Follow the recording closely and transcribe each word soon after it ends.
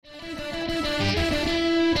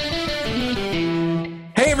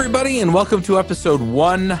everybody, and welcome to episode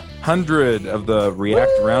 100 of the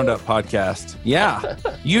React Roundup podcast. Yeah,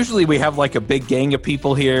 usually we have like a big gang of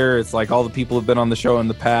people here. It's like all the people who've been on the show in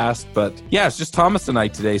the past, but yeah, it's just Thomas and I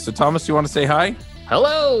today. So Thomas, you want to say hi?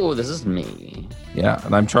 Hello, this is me. Yeah,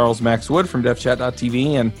 and I'm Charles Max Wood from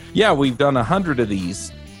devchat.tv, and yeah, we've done 100 of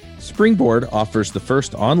these. Springboard offers the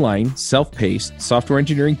first online, self-paced software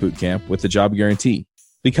engineering bootcamp with a job guarantee.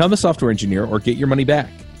 Become a software engineer or get your money back.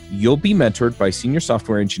 You'll be mentored by a senior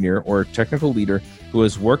software engineer or technical leader who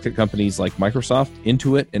has worked at companies like Microsoft,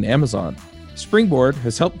 Intuit, and Amazon. Springboard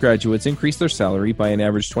has helped graduates increase their salary by an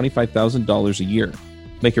average $25,000 a year.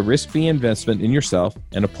 Make a risk-free investment in yourself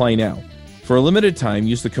and apply now. For a limited time,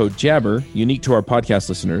 use the code JABBER, unique to our podcast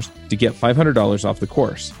listeners, to get $500 off the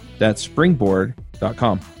course. That's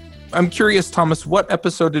springboard.com. I'm curious, Thomas, what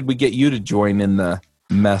episode did we get you to join in the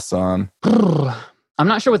mess on? I'm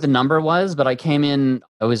not sure what the number was, but I came in,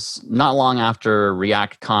 it was not long after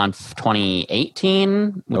ReactConf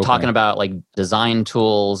 2018. We're talking about like design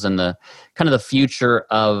tools and the kind of the future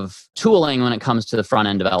of tooling when it comes to the front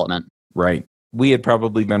end development. Right. We had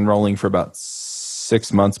probably been rolling for about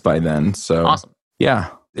 6 months by then. So awesome. Yeah,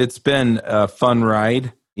 it's been a fun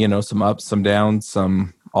ride. You know, some ups, some downs,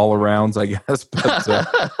 some all arounds, I guess.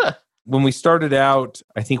 But when we started out,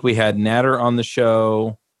 I think we had Natter on the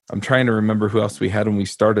show. I'm trying to remember who else we had when we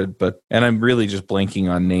started, and I'm really just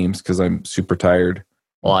blanking on names because I'm super tired.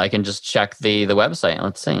 Well, I can just check the website.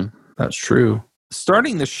 Let's see. That's true.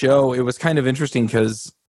 Starting the show, it was kind of interesting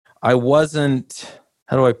because I wasn't,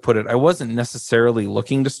 how do I put it? I wasn't necessarily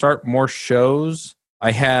looking to start more shows.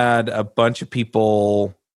 I had a bunch of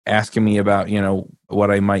people asking me about, you know,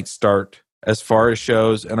 what I might start as far as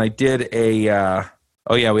shows. And I did we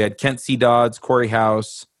had Kent C. Dodds, Corey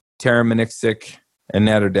House, Tara Minixick, and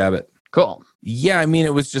Natter Dabbit. Cool. Yeah, I mean,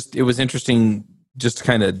 it was interesting just to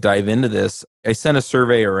kind of dive into this. I sent a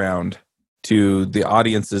survey around to the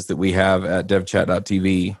audiences that we have at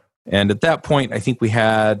devchat.tv. And at that point, I think we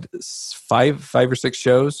had five or six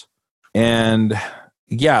shows. And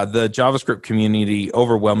yeah, the JavaScript community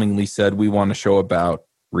overwhelmingly said we want a show about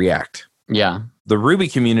React. Yeah. The Ruby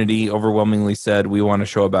community overwhelmingly said we want a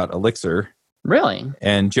show about Elixir. Really?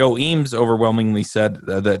 And Joe Eames overwhelmingly said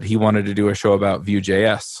that he wanted to do a show about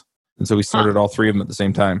Vue.js. And so we started all three of them at the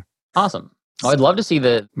same time. Awesome. Well, I'd love to see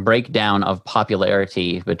the breakdown of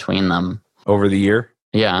popularity between them. Over the year?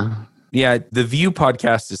 Yeah. Yeah, the Vue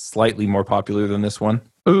podcast is slightly more popular than this one.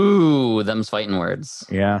 Ooh, them's fighting words.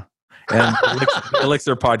 Yeah. And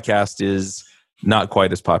Elixir podcast is not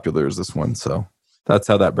quite as popular as this one. So that's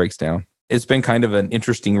how that breaks down. It's been kind of an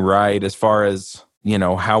interesting ride as far as, you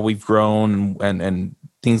know, how we've grown and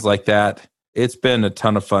things like that. It's been a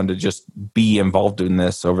ton of fun to just be involved in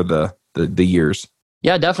this over the years.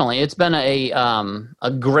 Yeah, definitely. It's been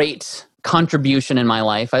a great contribution in my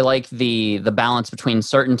life. I like the balance between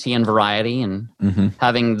certainty and variety, and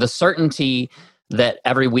having the certainty that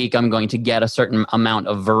every week I'm going to get a certain amount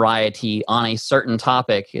of variety on a certain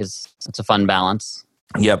topic it's a fun balance.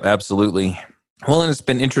 Yep, absolutely. Well, and it's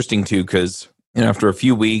been interesting too, because, you know, after a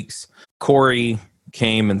few weeks, Corey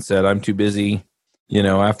came and said, I'm too busy. You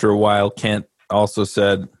know, after a while, Kent also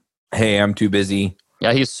said, hey, I'm too busy.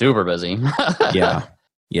 Yeah, he's super busy.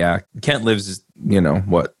 Yeah. Kent lives,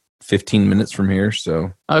 15 minutes from here.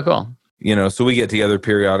 So, oh, cool. You know, so we get together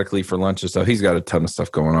periodically for lunch and stuff. He's got a ton of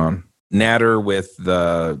stuff going on. Natter with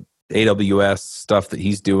the AWS stuff that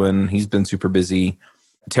he's doing. He's been super busy.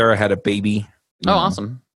 Tara had a baby. Oh,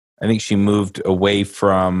 awesome. I think she moved away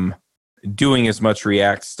from doing as much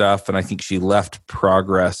React stuff, and I think she left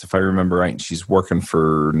Progress, if I remember right. She's working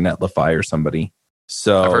for Netlify or somebody.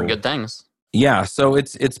 So I've heard good things. Yeah, so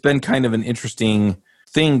it's been kind of an interesting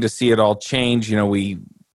thing to see it all change. You know, we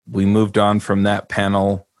moved on from that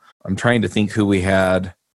panel. I'm trying to think who we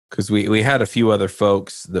had, because we had a few other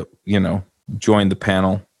folks that, you know, joined the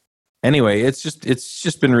panel. Anyway, it's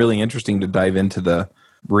just been really interesting to dive into the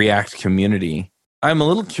React community. I'm a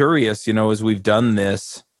little curious, you know, as we've done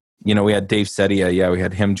this. You know, we had Dave Setia. Yeah, we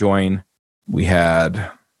had him join. We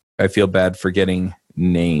had, I feel bad forgetting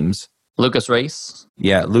names. Lucas Race.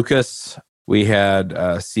 Yeah, Lucas. We had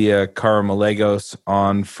Sia Karamalagos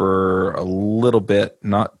on for a little bit,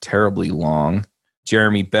 not terribly long.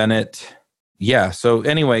 Jeremy Bennett. Yeah, so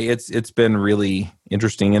anyway, it's been really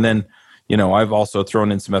interesting. And then, you know, I've also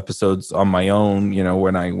thrown in some episodes on my own, you know,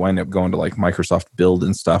 when I wind up going to like Microsoft Build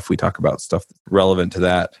and stuff. We talk about stuff relevant to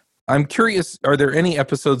that. I'm curious, are there any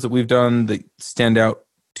episodes that we've done that stand out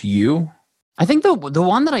to you? I think the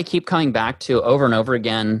one that I keep coming back to over and over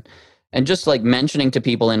again, and just like mentioning to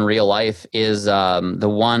people in real life, is the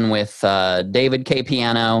one with David K.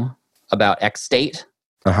 Piano about X State.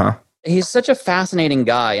 Uh-huh. He's such a fascinating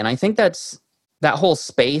guy. And I think that whole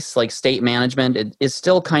space, like state management, is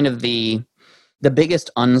still kind of the biggest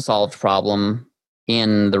unsolved problem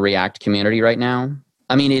in the React community right now.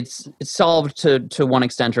 I mean, it's solved to one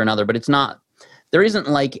extent or another, but it's not, there isn't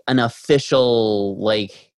like an official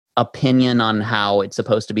like opinion on how it's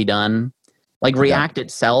supposed to be done. Like React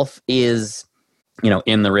itself is,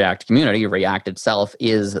 in the React community, React itself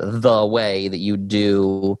is the way that you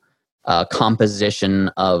do composition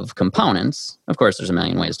of components. Of course, there's a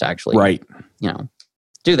million ways to actually,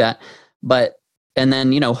 do that. But, and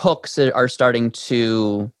then, hooks are starting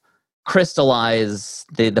to crystallize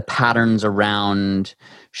the patterns around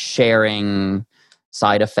sharing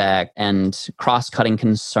side effect and cross-cutting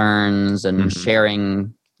concerns and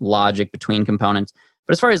sharing logic between components.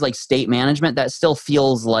 But as far as like state management, that still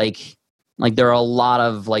feels like there are a lot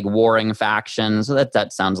of like warring factions. So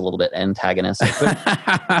that sounds a little bit antagonistic.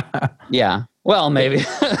 But yeah. Well, maybe.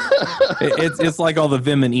 it's like all the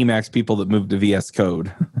Vim and Emacs people that moved to VS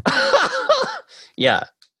Code. Yeah.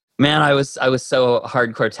 Man, I was so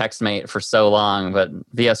hardcore TextMate for so long, but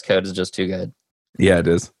VS Code is just too good. Yeah, it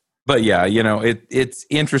is. But yeah, it's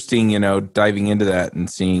interesting, diving into that and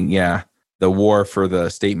seeing, the war for the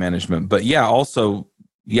state management. But yeah, also,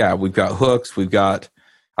 we've got hooks.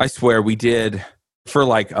 I swear we did for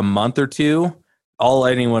like a month or two, all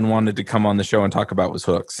anyone wanted to come on the show and talk about was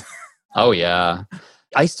hooks. Oh, yeah.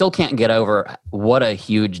 I still can't get over what a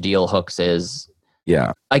huge deal hooks is.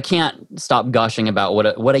 Yeah. I can't stop gushing about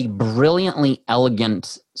what a brilliantly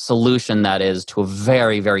elegant solution that is to a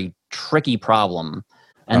very, very tricky problem.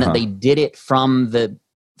 And that they did it from the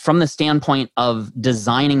standpoint of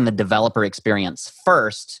designing the developer experience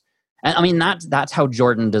first. And I mean, that's how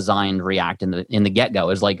Jordan designed React in the get-go.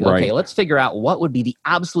 Is like, okay, let's figure out what would be the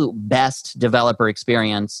absolute best developer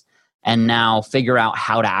experience, and now figure out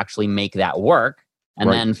how to actually make that work, and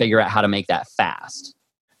then figure out how to make that fast.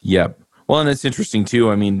 Yep. Well, and it's interesting too.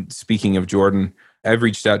 I mean, speaking of Jordan, I've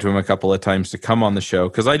reached out to him a couple of times to come on the show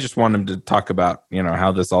because I just want him to talk about,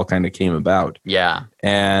 how this all kind of came about. Yeah.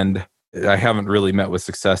 And I haven't really met with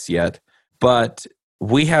success yet, but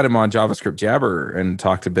we had him on JavaScript Jabber and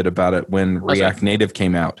talked a bit about it when React Native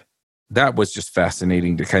came out. That was just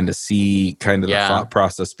fascinating to kind of see kind of the thought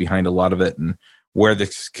process behind a lot of it and where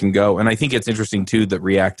this can go. And I think it's interesting too that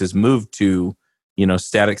React has moved to,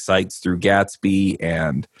 static sites through Gatsby,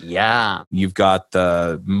 and you've got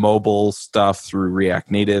the mobile stuff through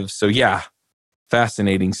React Native. So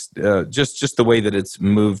fascinating. Just the way that it's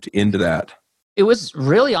moved into that. It was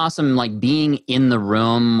really awesome, like being in the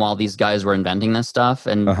room while these guys were inventing this stuff.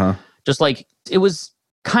 And just like, it was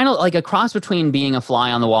kind of like a cross between being a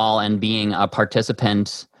fly on the wall and being a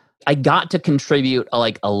participant. I got to contribute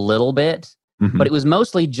like a little bit, but it was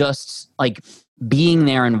mostly just like being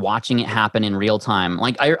there and watching it happen in real time.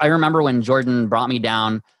 Like I remember when Jordan brought me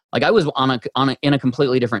down, like I was in a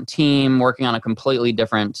completely different team, working on a completely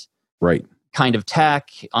different kind of tech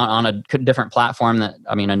on a different platform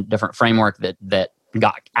a different framework that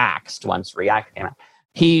got axed once React came out.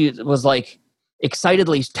 He was like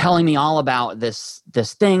excitedly telling me all about this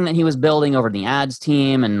thing that he was building over the ads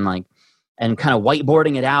team and kind of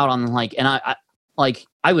whiteboarding it out on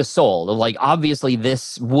I was sold. Like, obviously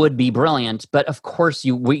this would be brilliant, but of course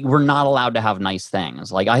we were not allowed to have nice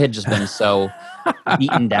things. Like I had just been so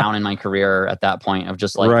beaten down in my career at that point of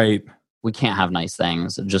just like, we can't have nice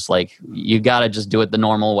things. Just like, you got to just do it the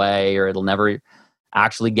normal way or it'll never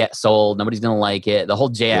actually get sold. Nobody's going to like it. The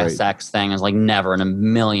whole JSX thing is like never in a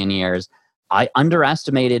million years. I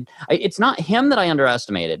underestimated. It's not him that I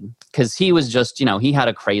underestimated because he was just, he had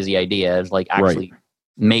a crazy idea. Like actually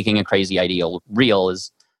making a crazy idea real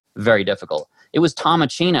is very difficult. It was Tom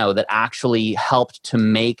Achino that actually helped to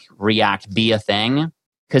make React be a thing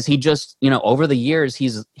because he just, over the years,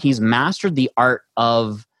 he's mastered the art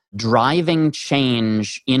of driving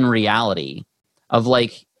change in reality. Of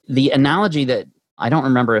like the analogy that I don't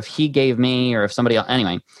remember if he gave me or if somebody else,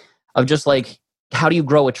 anyway, of just like, how do you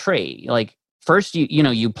grow a tree? Like first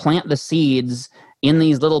you plant the seeds in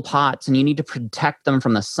these little pots and you need to protect them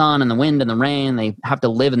from the sun and the wind and the rain. They have to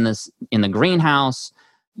live in the greenhouse.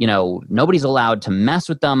 Nobody's allowed to mess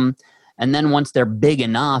with them. And then once they're big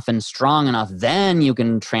enough and strong enough, then you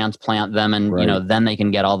can transplant them and, then they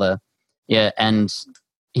can get all the, and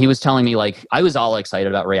he was telling me like, I was all excited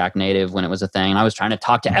about React Native when it was a thing. And I was trying to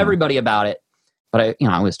talk to everybody about it. But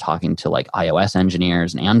I was talking to like iOS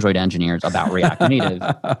engineers and Android engineers about React Native,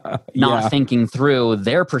 not thinking through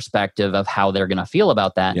their perspective of how they're going to feel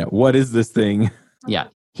about that. Yeah. What is this thing? Yeah.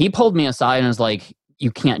 He pulled me aside and was like,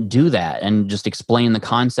 you can't do that. And just explain the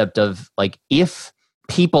concept of like, if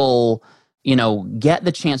people get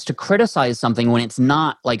the chance to criticize something when it's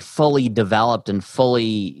not like fully developed and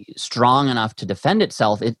fully strong enough to defend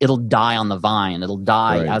itself, it'll die on the vine. It'll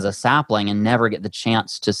die as a sapling and never get the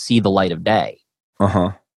chance to see the light of day.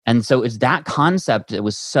 And so it's that concept that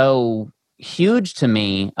was so huge to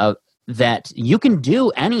me, that you can do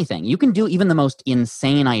anything. You can do even the most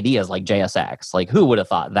insane ideas like JSX. Like, who would have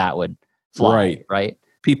thought that would fly, right?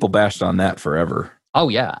 People bashed on that forever. Oh,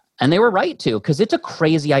 yeah. And they were right to, because it's a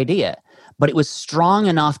crazy idea. But it was strong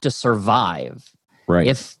enough to survive. Right.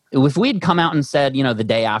 If we'd come out and said, the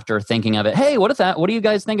day after thinking of it, hey, what do you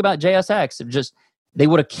guys think about JSX? They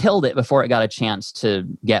would have killed it before it got a chance to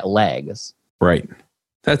get legs. Right.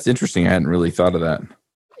 That's interesting. I hadn't really thought of that.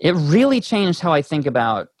 It really changed how I think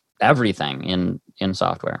about everything in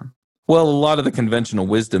software. Well, a lot of the conventional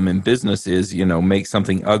wisdom in business is, make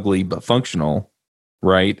something ugly but functional,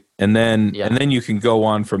 right? And then you can go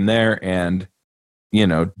on from there and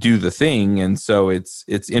do the thing. And so it's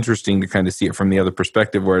interesting to kind of see it from the other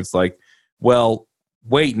perspective where it's like, well,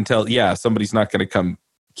 wait until, somebody's not going to come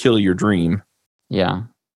kill your dream. Yeah.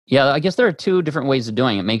 Yeah. I guess there are two different ways of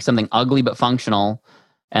doing it. Make something ugly but functional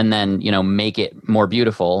and then, make it more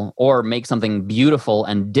beautiful, or make something beautiful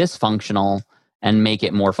and dysfunctional and make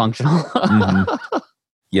it more functional.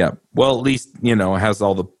 Yeah. Well, at least, it has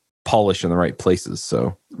all the polish in the right places.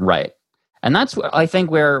 So. Right. And that's, I think,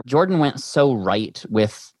 where Jordan went so right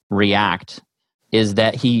with React, is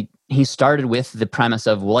that he started with the premise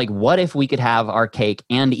of, like, what if we could have our cake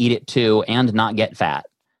and eat it too and not get fat?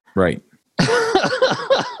 Right.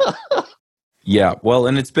 Yeah. Well,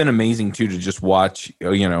 and it's been amazing too to just watch,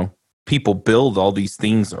 people build all these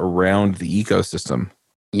things around the ecosystem.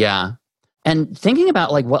 Yeah. And thinking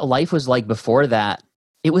about like what life was like before that,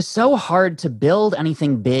 it was so hard to build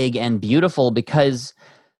anything big and beautiful because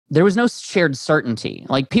there was no shared certainty.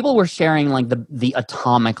 Like, people were sharing like the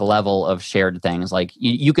atomic level of shared things. Like,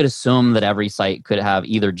 you could assume that every site could have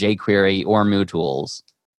either jQuery or MooTools,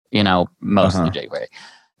 mostly jQuery.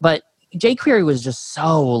 But jQuery was just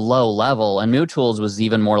so low level, and MooTools was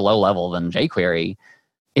even more low level than jQuery.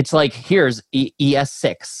 It's like, here's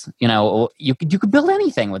ES6. You could build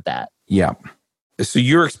anything with that. Yeah. So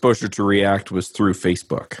your exposure to React was through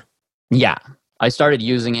Facebook. Yeah. I started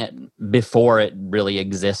using it before it really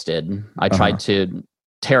existed. I tried to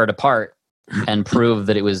tear it apart and prove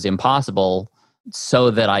that it was impossible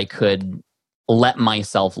so that I could let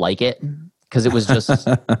myself like it. Because it was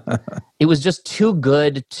just too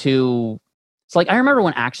good to... It's like, I remember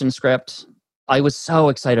when ActionScript, I was so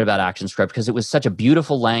excited about ActionScript because it was such a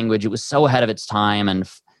beautiful language. It was so ahead of its time, and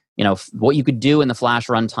what you could do in the Flash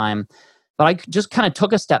runtime. But I just kind of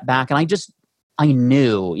took a step back, and I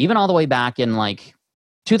knew, even all the way back in like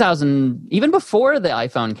 2000, even before the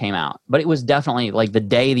iPhone came out, but it was definitely like the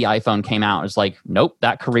day the iPhone came out, it was like, nope,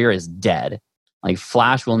 that career is dead. Like,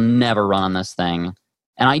 Flash will never run on this thing.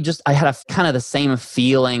 And I had a kind of the same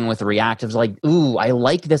feeling with React. It was like, ooh, I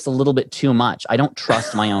like this a little bit too much. I don't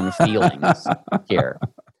trust my own feelings here.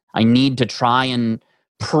 I need to try and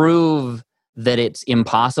prove that it's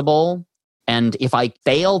impossible. And if I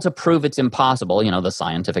fail to prove it's impossible, the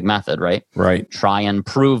scientific method, right? Right. Try and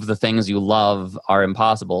prove the things you love are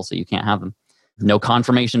impossible so you can't have them. No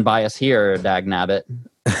confirmation bias here, dagnabbit.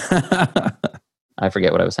 I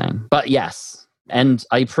forget what I was saying. But yes. And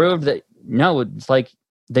I proved that, no, it's like,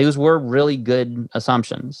 those were really good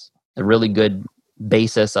assumptions, a really good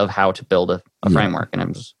basis of how to build a framework.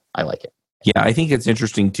 And I like it. Yeah, I think it's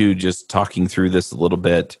interesting too, just talking through this a little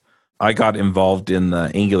bit. I got involved in the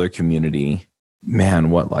Angular community,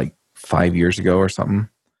 like 5 years ago or something.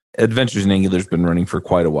 Adventures in Angular has been running for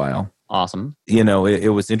quite a while. Awesome.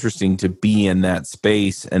 It was interesting to be in that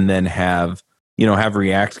space and then have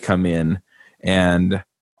React come in, and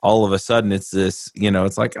all of a sudden it's this,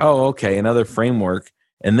 it's like, oh, okay, another framework.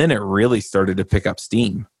 And then it really started to pick up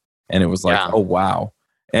steam. And it was like, oh, wow.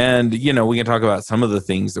 And, we can talk about some of the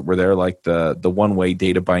things that were there, like the one-way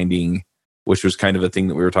data binding, which was kind of a thing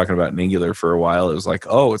that we were talking about in Angular for a while. It was like,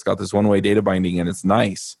 oh, it's got this one-way data binding and it's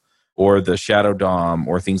nice. Or the shadow DOM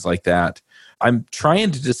or things like that. I'm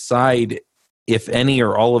trying to decide if any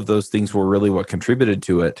or all of those things were really what contributed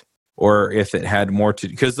to it, or if it had more to...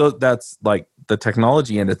 Because that's like the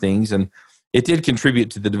technology end of things, and it did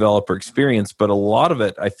contribute to the developer experience, but a lot of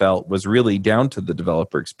it, I felt, was really down to the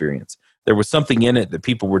developer experience. There was something in it that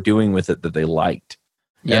people were doing with it that they liked.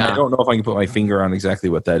 Yeah. And I don't know if I can put my finger on exactly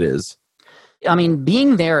what that is. I mean,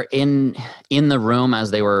 being there in the room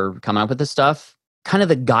as they were coming up with this stuff, kind of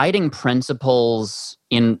the guiding principles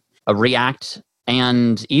in React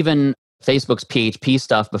and even Facebook's PHP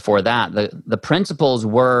stuff before that, the principles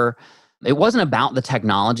were It wasn't about the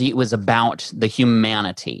technology. It was about the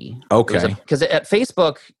humanity. Okay. Because at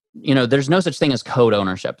Facebook, there's no such thing as code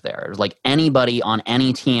ownership there. Like anybody on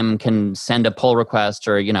any team can send a pull request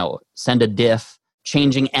or, send a diff,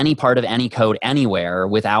 changing any part of any code anywhere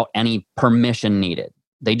without any permission needed.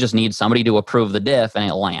 They just need somebody to approve the diff and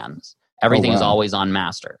it lands. Everything is always on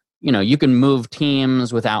master. You can move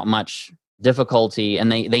teams without much difficulty,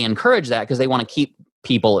 and they encourage that because they want to keep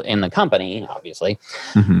people in the company, obviously.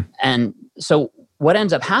 Mm-hmm. And so what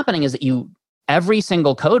ends up happening is that every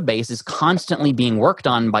single code base is constantly being worked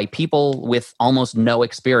on by people with almost no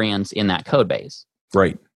experience in that code base.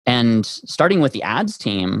 Right. And starting with the ads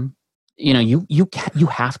team, you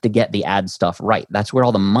have to get the ad stuff right. That's where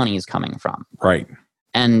all the money is coming from. Right.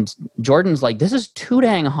 And Jordan's like, this is too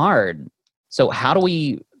dang hard. So how do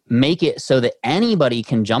we make it so that anybody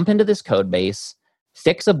can jump into this code base,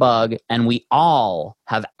 fix a bug, and we all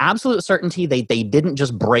have absolute certainty they didn't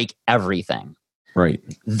just break everything. Right.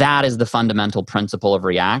 That is the fundamental principle of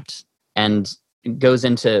React, and it goes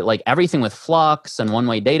into like everything with Flux and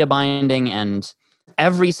one-way data binding, and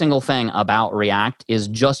every single thing about React is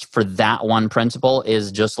just for that one principle,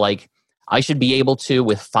 is just like, I should be able to,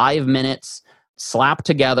 with 5 minutes, slap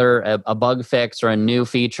together a bug fix or a new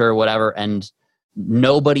feature or whatever, and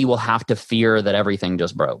nobody will have to fear that everything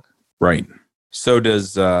just broke. Right. So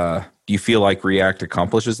do you feel like React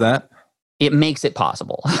accomplishes that? It makes it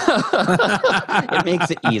possible. It makes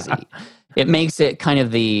it easy. It makes it kind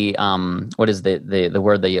of the, what is the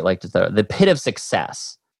word that you like to throw? The pit of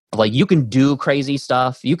success. Like, you can do crazy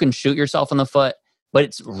stuff. You can shoot yourself in the foot, but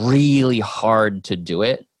it's really hard to do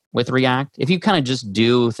it with React. If you kind of just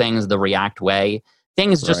do things the React way,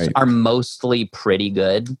 things just are mostly pretty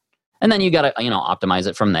good. And then you got to, optimize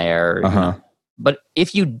it from there. Uh-huh. But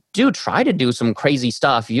if you do try to do some crazy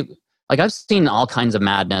stuff, I've seen all kinds of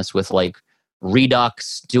madness with like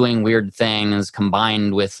Redux doing weird things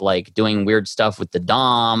combined with like doing weird stuff with the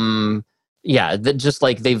DOM. Yeah, just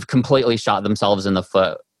like they've completely shot themselves in the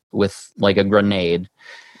foot with like a grenade.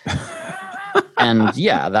 And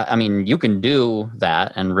yeah, you can do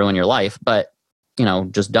that and ruin your life, but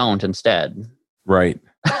just don't instead. Right.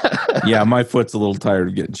 Yeah, my foot's a little tired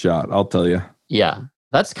of getting shot, I'll tell you. Yeah.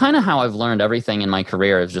 That's kind of how I've learned everything in my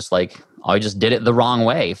career, is just like, I just did it the wrong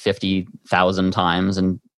way 50,000 times.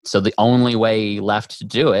 And so the only way left to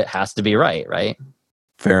do it has to be right?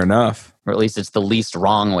 Fair enough. Or at least it's the least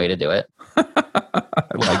wrong way to do it. I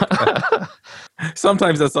like that.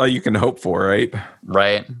 Sometimes that's all you can hope for, right?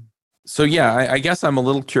 Right. So yeah, I guess I'm a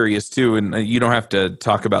little curious too, and you don't have to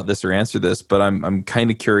talk about this or answer this, but I'm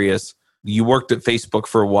kind of curious. You worked at Facebook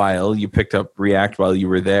for a while. You picked up React while you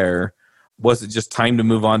were there. Was it just time to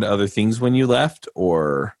move on to other things when you left,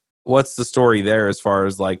 or what's the story there as far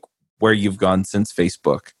as like where you've gone since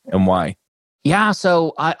Facebook and why? Yeah,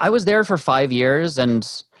 so I was there for 5 years, and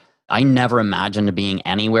I never imagined being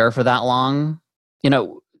anywhere for that long.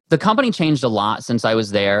 The company changed a lot since I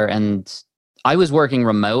was there, and I was working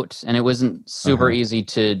remote, and it wasn't super easy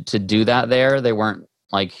to do that there. They weren't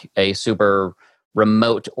like a super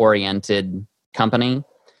remote-oriented company.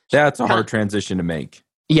 That's a hard transition to make.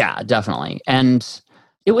 Yeah, definitely. And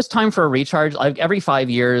it was time for a recharge. Like every 5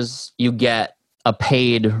 years, you get a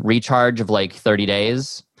paid recharge of like 30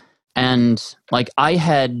 days. And like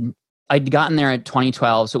I'd gotten there at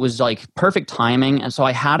 2012, so it was like perfect timing. And so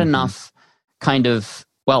I had enough kind of,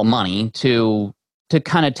 money to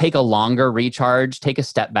kind of take a longer recharge, take a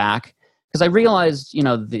step back. Because I realized,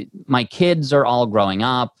 my kids are all growing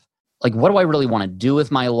up. Like, what do I really want to do with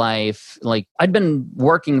my life? Like, I'd been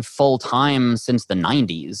working full time since the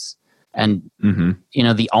 90s. And,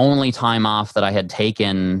 the only time off that I had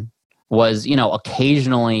taken was,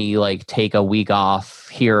 occasionally like take a week off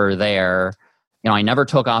here or there. I never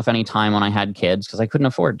took off any time when I had kids because I couldn't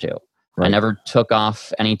afford to. Right. I never took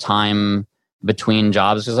off any time between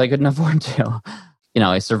jobs because I couldn't afford to.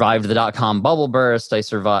 I survived the .com bubble burst. I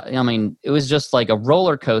survived. It was just like a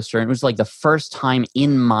roller coaster. And it was like the first time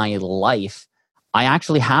in my life I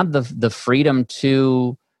actually had the freedom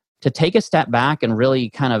to take a step back and really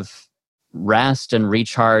kind of rest and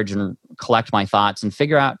recharge and collect my thoughts and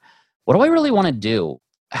figure out, what do I really want to do?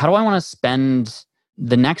 How do I want to spend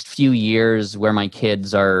the next few years where my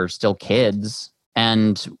kids are still kids?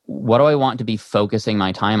 And what do I want to be focusing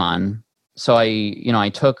my time on? So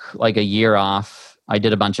I took like a year off. I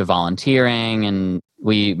did a bunch of volunteering, and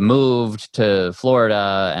we moved to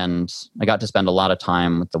Florida, and I got to spend a lot of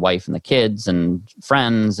time with the wife and the kids and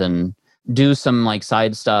friends and do some like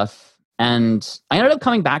side stuff. And I ended up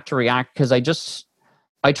coming back to React because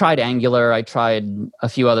I tried Angular, I tried a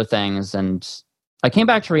few other things, and I came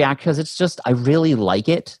back to React because I really like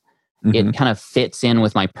it. It kind of fits in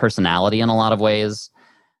with my personality in a lot of ways.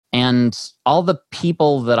 And all the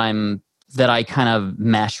people that I kind of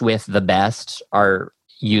mesh with the best are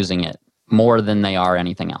using it more than they are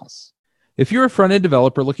anything else. If you're a front-end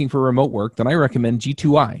developer looking for remote work, then I recommend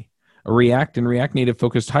G2I, a React and React Native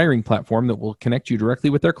focused hiring platform that will connect you directly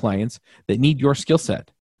with their clients that need your skill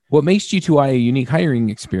set. What makes G2I a unique hiring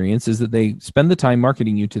experience is that they spend the time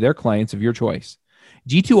marketing you to their clients of your choice.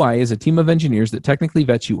 G2I is a team of engineers that technically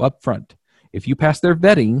vets you up front. If you pass their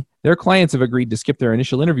vetting, their clients have agreed to skip their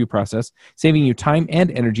initial interview process, saving you time and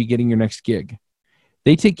energy getting your next gig.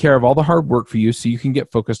 They take care of all the hard work for you so you can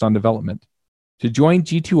get focused on development. To join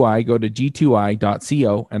G2I, go to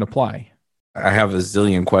g2i.co and apply. I have a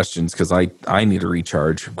zillion questions because I need a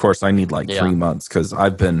recharge. Of course, I need 3 months because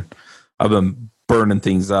I've been burning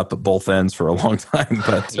things up at both ends for a long time.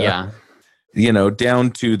 But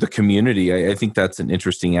down to the community, I think that's an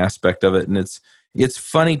interesting aspect of it, and it's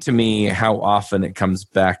funny to me how often it comes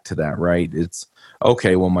back to that. Right? It's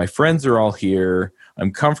okay. Well, my friends are all here.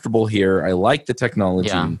 I'm comfortable here. I like the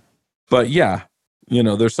technology, but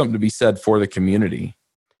there's something to be said for the community.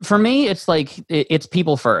 For me, it's it's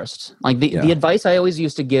people first. The advice I always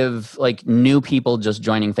used to give new people just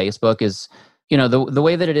joining Facebook is, the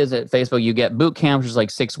way that it is at Facebook, you get boot camp, which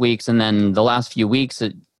is 6 weeks, and then the last few weeks,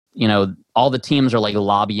 all the teams are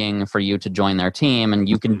lobbying for you to join their team, and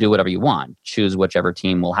you can do whatever you want. Choose whichever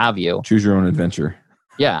team will have you. Choose your own adventure.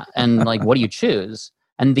 Yeah, and what do you choose?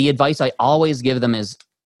 And the advice I always give them is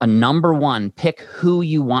number one, pick who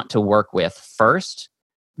you want to work with first,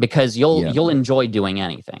 because you'll enjoy doing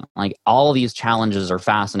anything. All these challenges are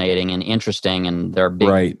fascinating and interesting, and there are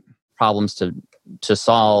big problems to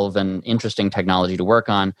solve and interesting technology to work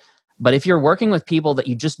on. But if you're working with people that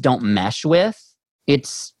you just don't mesh with,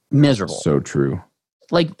 it's miserable. So true.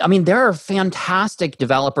 There are fantastic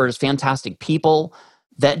developers, fantastic people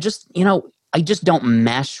that just, I just don't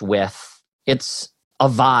mesh with. It's a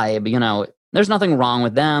vibe, there's nothing wrong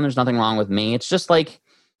with them. There's nothing wrong with me. It's just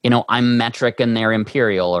I'm metric and they're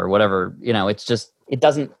imperial or whatever, it's just, it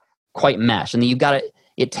doesn't quite mesh. And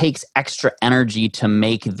it takes extra energy to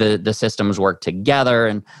make the systems work together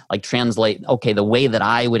and translate. Okay, the way that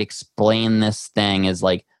I would explain this thing is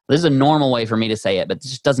this is a normal way for me to say it, but it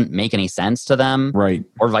just doesn't make any sense to them. Right.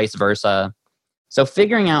 Or vice versa. So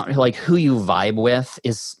figuring out who you vibe with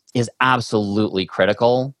is absolutely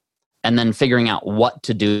critical. And then figuring out what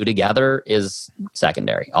to do together is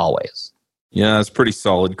secondary, always. Yeah, it's pretty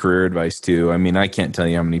solid career advice too. I mean, I can't tell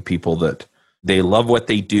you how many people that they love what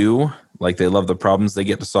they do. They love the problems they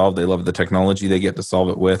get to solve. They love the technology they get to solve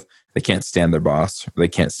it with. They can't stand their boss. They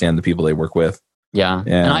can't stand the people they work with. Yeah.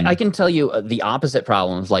 And I can tell you the opposite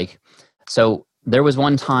problems. So there was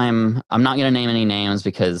one time, I'm not going to name any names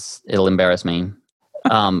because it'll embarrass me.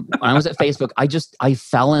 When I was at Facebook, I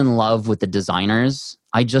fell in love with the designers.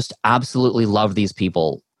 I just absolutely love these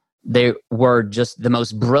people. They were just the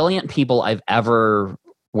most brilliant people I've ever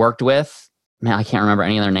worked with. Man, I can't remember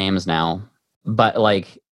any of their names now. But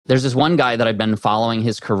there's this one guy that I've been following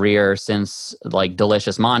his career since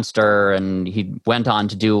Delicious Monster, and he went on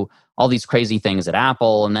to do all these crazy things at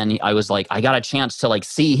Apple. And then I was I got a chance to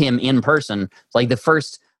see him in person. It's the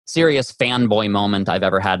first serious fanboy moment I've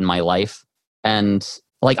ever had in my life. And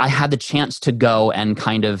I had the chance to go and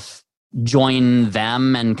kind of join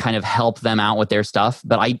them and kind of help them out with their stuff.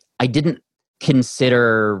 But I didn't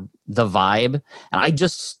consider the vibe.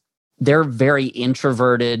 And they're very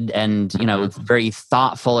introverted and, very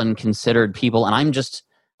thoughtful and considered people. And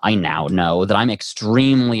I now know that I'm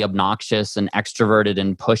extremely obnoxious and extroverted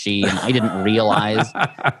and pushy, and I didn't realize.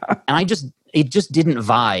 And it just didn't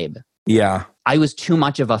vibe. Yeah. I was too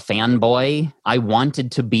much of a fanboy. I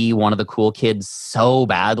wanted to be one of the cool kids so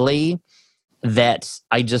badly that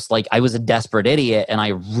I was a desperate idiot and I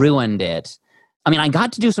ruined it. I mean, I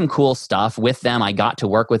got to do some cool stuff with them. I got to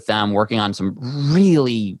work with them, working on some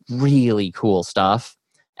really, really cool stuff.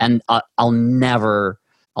 And I'll never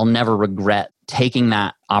regret taking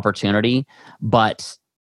that opportunity. But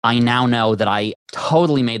I now know that I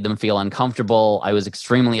totally made them feel uncomfortable. I was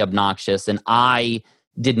extremely obnoxious, and I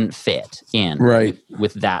didn't fit in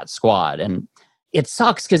with that squad. And it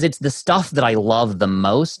sucks because it's the stuff that I love the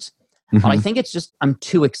most. But I think it's just, I'm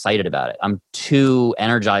too excited about it. I'm too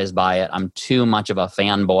energized by it. I'm too much of a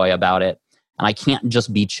fanboy about it. And I can't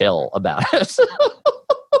just be chill about it.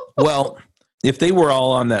 Well, if they were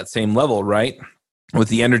all on that same level, right? With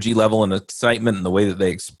the energy level and excitement and the way that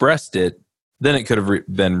they expressed it, then it could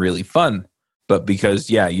have been really fun. But because,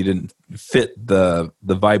 you didn't fit the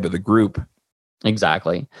vibe of the group.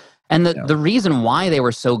 Exactly. And the reason why they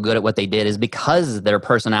were so good at what they did is because their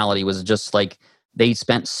personality was just they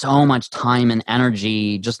spent so much time and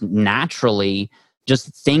energy just naturally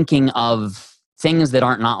just thinking of things that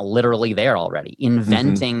aren't not literally there already,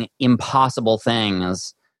 inventing impossible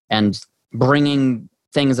things and bringing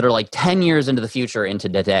things that are like 10 years into the future into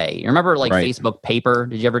today. You remember like Facebook Paper?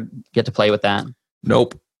 Did you ever get to play with that?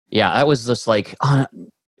 Nope. Yeah, that was just like,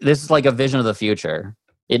 this is like a vision of the future.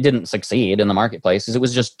 It didn't succeed in the marketplace because it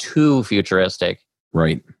was just too futuristic.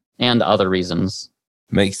 Right. And other reasons.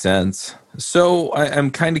 Makes sense. So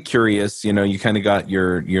I'm kind of curious, you kind of got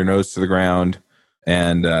your nose to the ground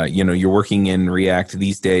and, you're working in React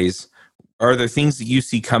these days. Are there things that you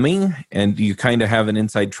see coming and do you kind of have an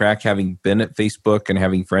inside track having been at Facebook and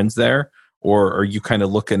having friends there? Or are you kind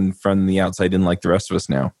of looking from the outside in like the rest of us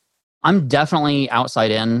now? I'm definitely outside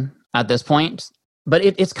in at this point, but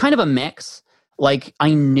it's kind of a mix. Like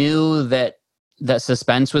I knew that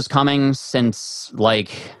suspense was coming since like,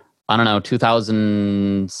 I don't know,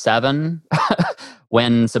 2007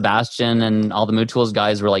 when Sebastian and all the Mood Tools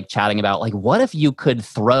guys were like chatting about like, what if you could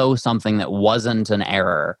throw something that wasn't an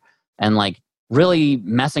error and like really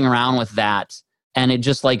messing around with that. And it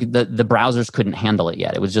just like the browsers couldn't handle it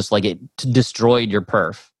yet. It was just like it destroyed your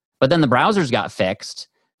perf. But then the browsers got fixed.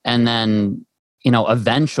 And then,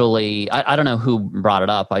 eventually, I don't know who brought it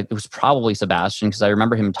up. It was probably Sebastian because I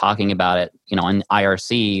remember him talking about it, in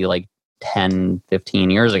IRC like 10, 15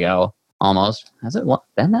 years ago almost. Has it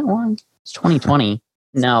been that long? It's 2020.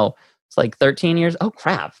 No, it's like 13 years. Oh,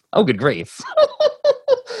 crap. Oh, good grief.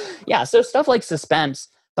 Yeah, so stuff like suspense,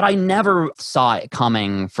 but I never saw it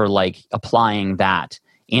coming for like applying that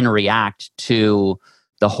in React to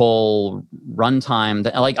the whole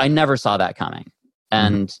runtime. Like I never saw that coming.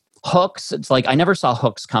 And hooks, it's like I never saw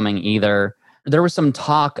hooks coming either. There was some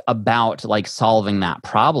talk about like solving that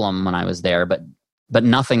problem when I was there, but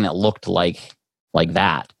nothing that looked like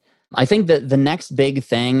that. I think that the next big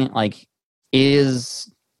thing like is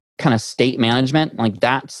kind of state management. Like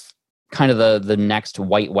that's kind of the next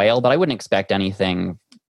white whale, but I wouldn't expect anything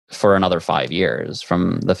for another 5 years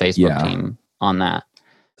from the Facebook team on that.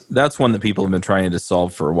 That's one that people have been trying to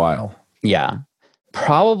solve for a while. Yeah.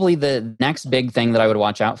 Probably the next big thing that I would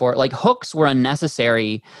watch out for, like hooks were a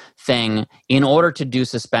necessary thing in order to do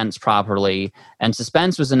suspense properly, and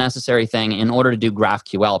suspense was a necessary thing in order to do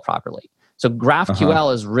GraphQL properly. So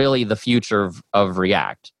GraphQL is really the future of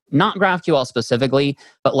React. Not GraphQL specifically,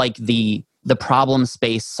 but like the problem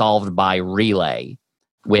space solved by Relay,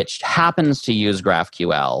 which happens to use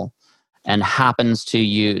GraphQL and happens to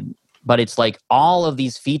use... But it's like all of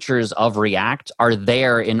these features of React are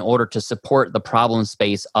there in order to support the problem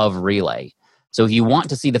space of Relay. So if you want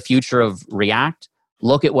to see the future of React,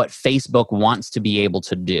 look at what Facebook wants to be able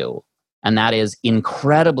to do. And that is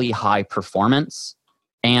incredibly high performance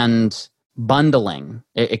and bundling,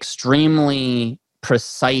 extremely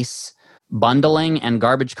precise bundling and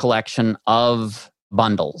garbage collection of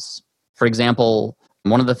bundles. For example,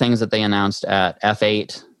 one of the things that they announced at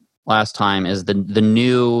F8 last time is the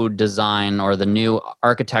new design or the new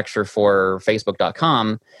architecture for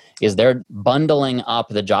Facebook.com is they're bundling up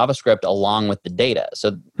the JavaScript along with the data.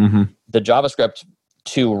 So the JavaScript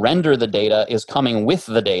to render the data is coming with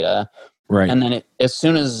the data. Right. And then as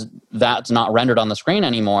soon as that's not rendered on the screen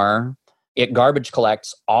anymore, it garbage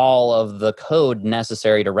collects all of the code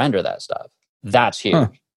necessary to render that stuff. That's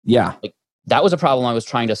huge. Yeah. Like, that was a problem I was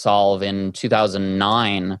trying to solve in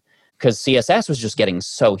 2009 because CSS was just getting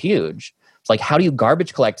so huge. It's like, how do you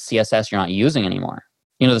garbage collect CSS you're not using anymore?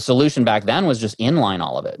 The solution back then was just inline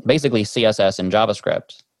all of it. Basically CSS and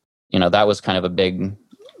JavaScript. That was kind of a big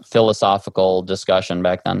philosophical discussion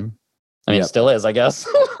back then. I mean, it still is, I guess.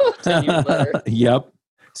 10 years later. Yep.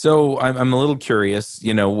 So I'm a little curious,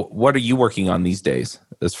 what are you working on these days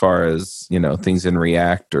as far as, things in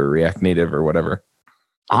React or React Native or whatever?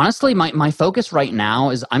 Honestly, my focus right now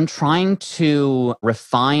is I'm trying to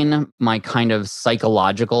refine my kind of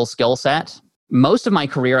psychological skill set. Most of my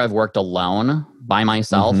career, I've worked alone by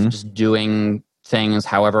myself, just doing things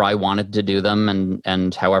however I wanted to do them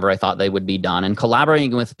and however I thought they would be done, and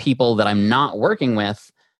collaborating with people that I'm not working with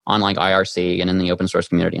on like IRC and in the open source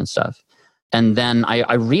community and stuff. And then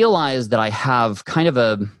I realized that I have kind of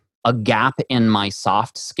a gap in my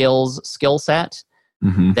soft skills skill set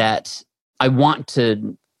that I want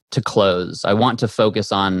to close. I want to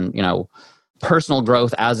focus on, personal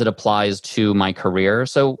growth as it applies to my career.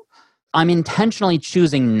 So I'm intentionally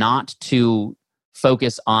choosing not to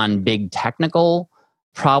focus on big technical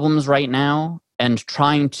problems right now and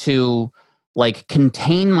trying to like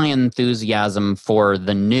contain my enthusiasm for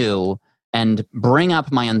the new and bring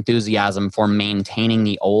up my enthusiasm for maintaining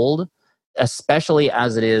the old, especially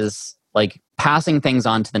as it is like passing things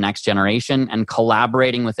on to the next generation and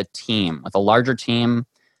collaborating with a team, with a larger team,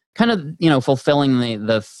 kind of, fulfilling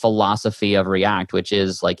the philosophy of React, which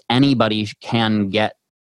is like anybody can get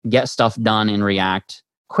stuff done in React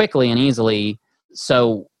quickly and easily.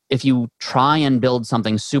 So if you try and build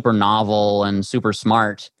something super novel and super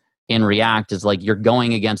smart in React, is like you're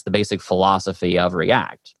going against the basic philosophy of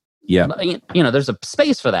React. Yeah. There's a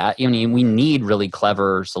space for that. We need really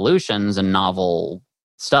clever solutions and novel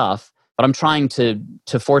stuff, but I'm trying to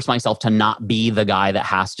force myself to not be the guy that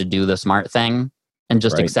has to do the smart thing and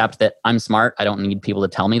just accept that I'm smart. I don't need people to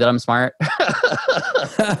tell me that I'm smart.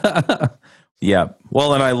 Yeah.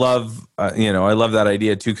 Well, and I love, I love that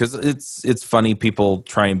idea too, because it's funny. People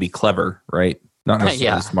try and be clever, right? Not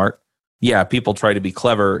necessarily smart. Yeah. People try to be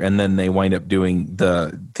clever and then they wind up doing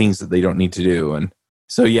the things that they don't need to do. And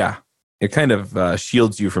so, yeah, it kind of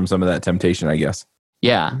shields you from some of that temptation, I guess.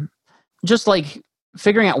 Yeah. Just like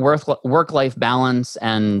figuring out work-life balance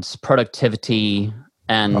and productivity.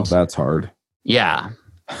 And that's hard. Yeah.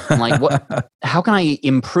 I'm like, how can I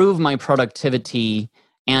improve my productivity,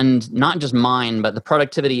 and not just mine, but the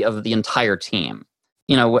productivity of the entire team?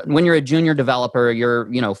 When you're a junior developer,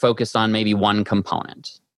 you're, focused on maybe one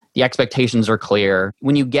component. The expectations are clear.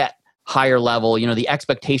 When you get higher level, the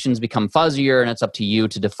expectations become fuzzier and it's up to you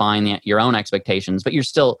to define your own expectations, but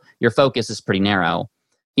your focus is pretty narrow.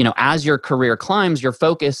 As your career climbs, your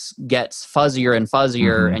focus gets fuzzier and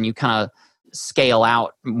fuzzier, and you kind of scale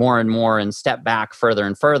out more and more and step back further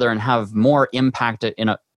and further and have more impact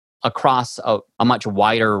across a much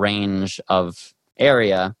wider range of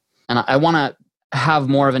area. And I want to have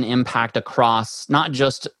more of an impact across not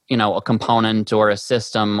just, a component or a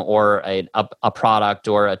system or a product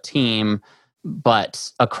or a team,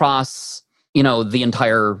 but across, the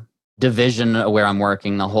entire division where I'm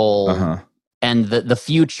working, the whole, and the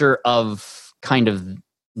future of kind of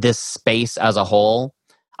this space as a whole.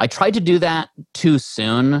 I tried to do that too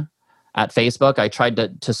soon at Facebook. I tried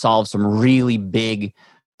to solve some really big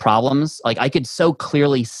problems. Like I could so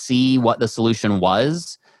clearly see what the solution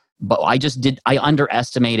was, but I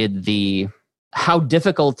underestimated how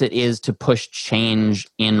difficult it is to push change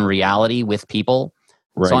in reality with people.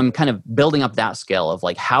 Right. So I'm kind of building up that skill of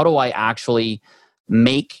like, how do I actually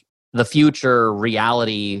make the future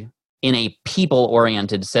reality in a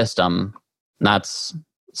people-oriented system? That's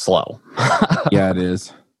slow. Yeah, it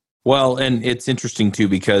is. Well, and it's interesting too,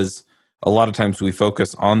 because a lot of times we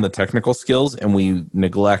focus on the technical skills and we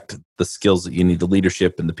neglect the skills that you need, the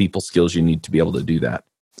leadership and the people skills you need to be able to do that.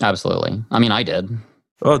 Absolutely. I mean, I did.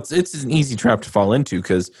 Well, it's an easy trap to fall into,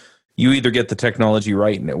 because you either get the technology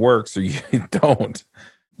right and it works, or you don't.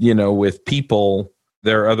 With people,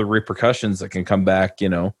 there are other repercussions that can come back,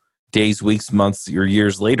 days, weeks, months, or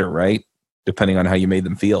years later, right? Depending on how you made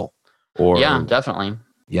them feel. Yeah, definitely.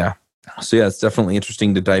 Yeah. So yeah, it's definitely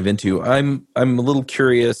interesting to dive into. I'm a little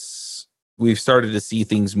curious. We've started to see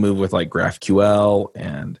things move with like GraphQL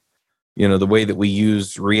and, the way that we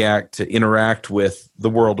use React to interact with the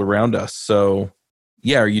world around us. So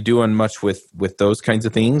yeah, are you doing much with those kinds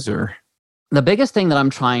of things, or? The biggest thing that I'm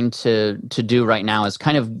trying to do right now is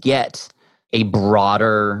kind of get a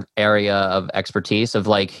broader area of expertise of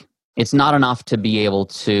like, it's not enough to be able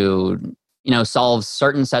to, solve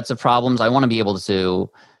certain sets of problems. I want to be able to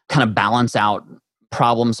kind of balance out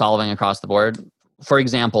problem solving across the board. For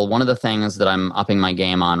example, one of the things that I'm upping my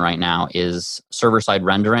game on right now is server-side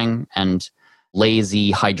rendering and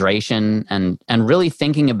lazy hydration, and really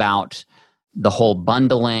thinking about the whole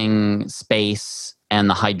bundling space and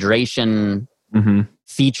the hydration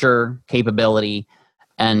feature capability,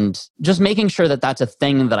 and just making sure that that's a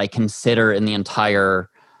thing that I consider in the entire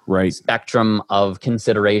spectrum of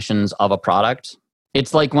considerations of a product.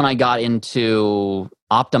 It's like when I got into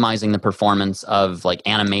optimizing the performance of like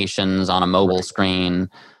animations on a mobile screen,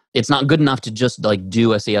 it's not good enough to just like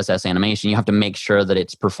do a CSS animation. You have to make sure that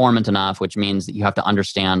it's performant enough, which means that you have to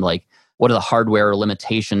understand like what are the hardware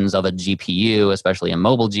limitations of a GPU, especially a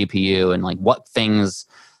mobile GPU, and like what things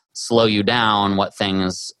slow you down, what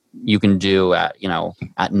things you can do at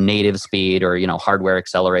native speed or hardware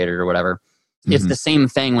accelerated or whatever. It's the same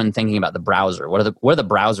thing when thinking about the browser. What are the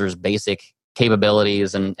browser's basic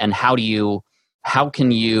capabilities, and how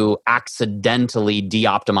can you accidentally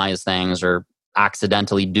de-optimize things or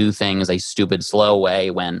accidentally do things a stupid slow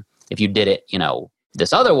way, when if you did it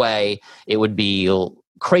this other way, it would be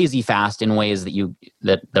crazy fast in ways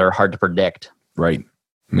that are hard to predict. Right.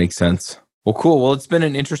 Makes sense. Well, cool. Well, it's been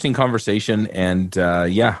an interesting conversation, and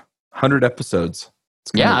 100 episodes.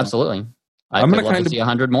 Yeah, absolutely. I'd love to see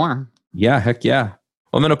 100 more. Yeah, heck yeah.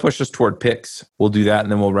 Well, I'm going to push us toward picks. We'll do that,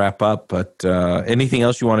 and then we'll wrap up. But anything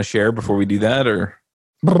else you want to share before we do that, or?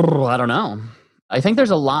 I don't know. I think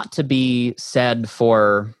there's a lot to be said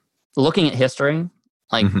for looking at history.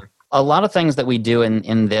 Like a lot of things that we do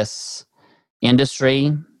in this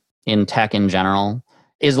industry, in tech in general,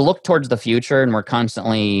 is look towards the future, and we're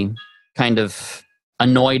constantly kind of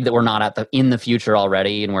annoyed that we're not in the future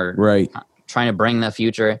already, and we're trying to bring the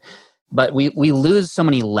future. But we lose so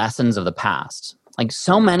many lessons of the past. Like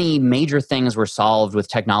so many major things were solved with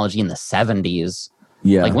technology in the 70s.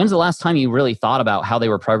 Yeah. Like when's the last time you really thought about how they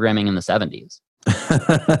were programming in the 70s?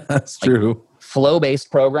 That's true.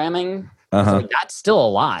 Flow-based programming, so that's still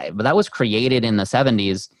alive, but that was created in the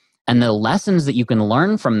 70s. And the lessons that you can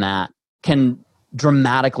learn from that can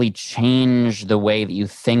dramatically change the way that you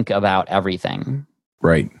think about everything.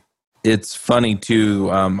 Right. It's funny too.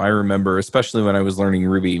 I remember, especially when I was learning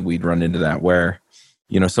Ruby, we'd run into that where,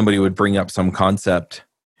 somebody would bring up some concept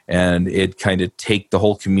and it'd kind of take the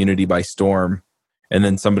whole community by storm. And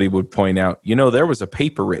then somebody would point out, there was a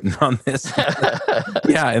paper written on this.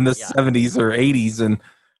 in the 70s or 80s. And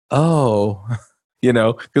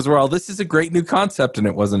because we're all, this is a great new concept, and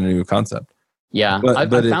it wasn't a new concept. Yeah, I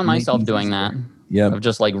found myself doing that. Yeah, of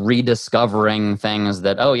just like rediscovering things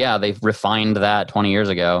that, they've refined that 20 years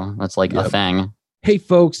ago. That's like a thing. Hey,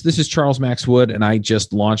 folks, this is Charles Max Wood, and I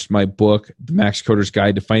just launched my book, The Max Coder's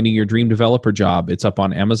Guide to Finding Your Dream Developer Job. It's up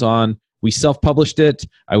on Amazon. We self-published it.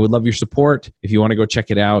 I would love your support. If you want to go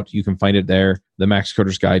check it out, you can find it there. The Max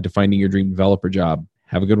Coder's Guide to Finding Your Dream Developer Job.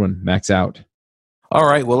 Have a good one. Max out. All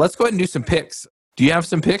right. Well, let's go ahead and do some picks. Do you have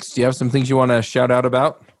some picks? Do you have some things you want to shout out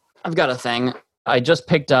about? I've got a thing. I just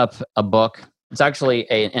picked up a book. It's actually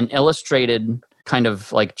an illustrated kind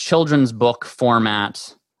of like children's book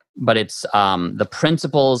format, but it's The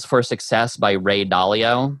Principles for Success by Ray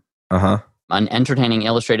Dalio. An entertaining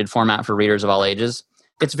illustrated format for readers of all ages.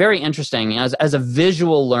 It's very interesting. As a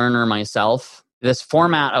visual learner myself, this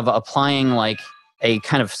format of applying like a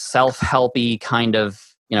kind of self-helpy kind of,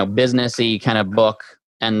 businessy kind of book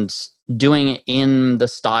and doing it in the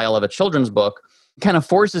style of a children's book kind of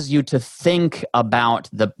forces you to think about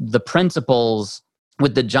the principles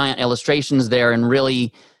with the giant illustrations there and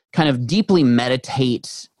really kind of deeply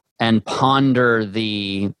meditate and ponder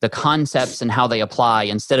the concepts and how they apply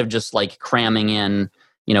instead of just like cramming in,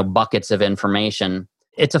 buckets of information.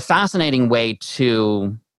 It's a fascinating way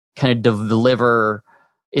to kind of deliver.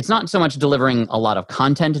 It's not so much delivering a lot of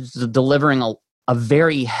content, it's delivering a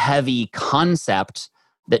very heavy concept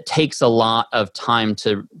that takes a lot of time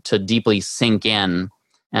to deeply sink in.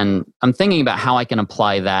 And I'm thinking about how I can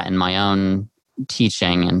apply that in my own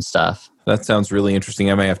teaching and stuff. That sounds really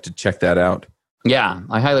interesting. I may have to check that out. Yeah,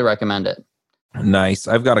 I highly recommend it. Nice.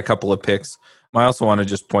 I've got a couple of picks. I also want to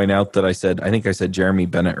just point out that I think I said Jeremy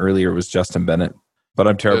Bennett earlier. It was Justin Bennett, but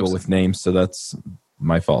I'm terrible with names, so that's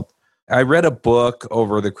my fault. I read a book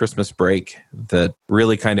over the Christmas break that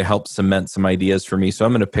really kind of helped cement some ideas for me, so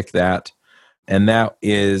I'm going to pick that. And that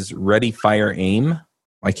is Ready, Fire, Aim.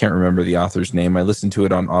 I can't remember the author's name. I listened to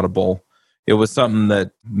it on Audible. It was something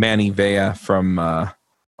that Manny Vea from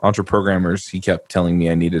Entre Programmers, he kept telling me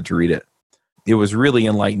I needed to read it. It was really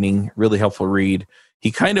enlightening, really helpful read.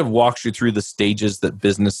 He kind of walks you through the stages that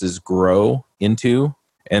businesses grow into,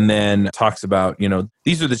 and then talks about,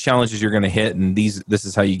 these are the challenges you're going to hit, and this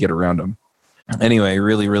is how you get around them. Anyway,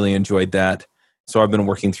 really, really enjoyed that. So I've been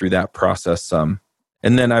working through that process some.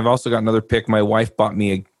 And then I've also got another pick. My wife bought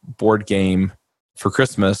me a board game for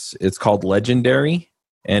Christmas. It's called Legendary,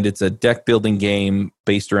 and it's a deck building game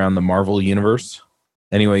based around the Marvel universe.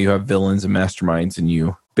 Anyway, you have villains and masterminds, and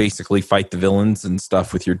you basically fight the villains and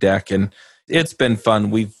stuff with your deck. And it's been fun.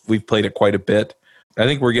 We've played it quite a bit. I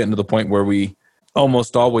think we're getting to the point where we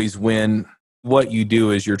almost always win. What you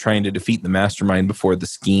do is you're trying to defeat the mastermind before the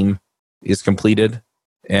scheme is completed.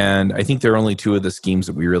 And I think there are only 2 of the schemes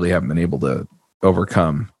that we really haven't been able to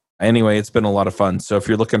overcome. Anyway, it's been a lot of fun. So if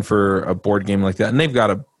you're looking for a board game like that, and they've got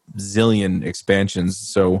a zillion expansions,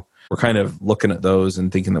 so we're kind of looking at those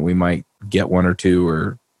and thinking that we might get 1 or 2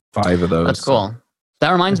 or 5 of those. That's cool. That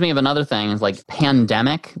reminds me of another thing. It's like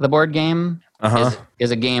Pandemic, the board game, is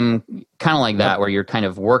a game kind of like that, where you're kind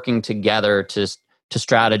of working together to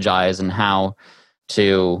strategize and how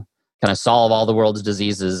to kind of solve all the world's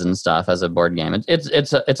diseases and stuff as a board game.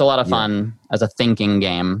 It's a lot of fun as a thinking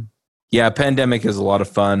game. Yeah, Pandemic is a lot of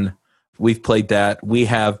fun. We've played that. We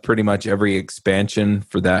have pretty much every expansion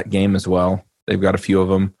for that game as well. They've got a few of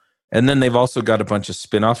them. And then they've also got a bunch of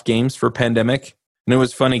spin-off games for Pandemic. And it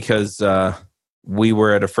was funny because we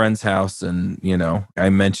were at a friend's house and, I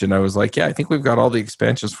mentioned, I was like, yeah, I think we've got all the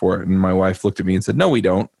expansions for it. And my wife looked at me and said, no, we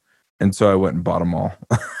don't. And so I went and bought them all.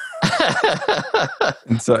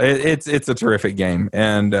 And so it's a terrific game.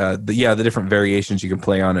 And the different variations you can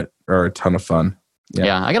play on it are a ton of fun.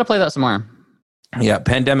 Yeah, I got to play that some more. Yeah,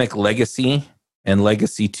 Pandemic Legacy and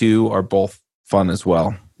Legacy 2 are both fun as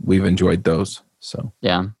well. We've enjoyed those. So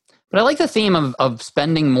yeah. But I like the theme of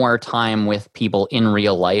spending more time with people in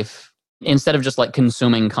real life instead of just like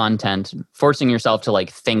consuming content, forcing yourself to like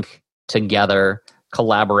think together,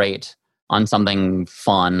 collaborate on something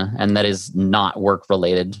fun and that is not work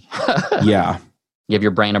related. Yeah. Give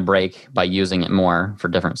your brain a break by using it more for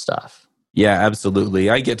different stuff. Yeah, absolutely.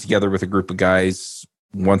 I get together with a group of guys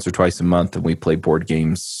once or twice a month and we play board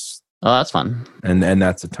games. Oh, that's fun. And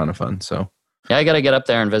that's a ton of fun. So yeah, I got to get up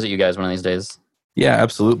there and visit you guys one of these days. Yeah,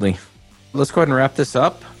 absolutely. Let's go ahead and wrap this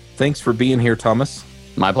up. Thanks for being here, Thomas.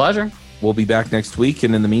 My pleasure. We'll be back next week.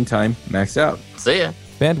 And in the meantime, max out. See ya.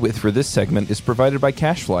 Bandwidth for this segment is provided by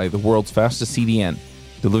CacheFly, the world's fastest CDN.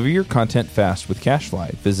 Deliver your content fast with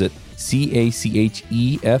CacheFly. Visit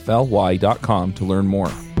CacheFly.com to learn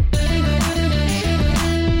more.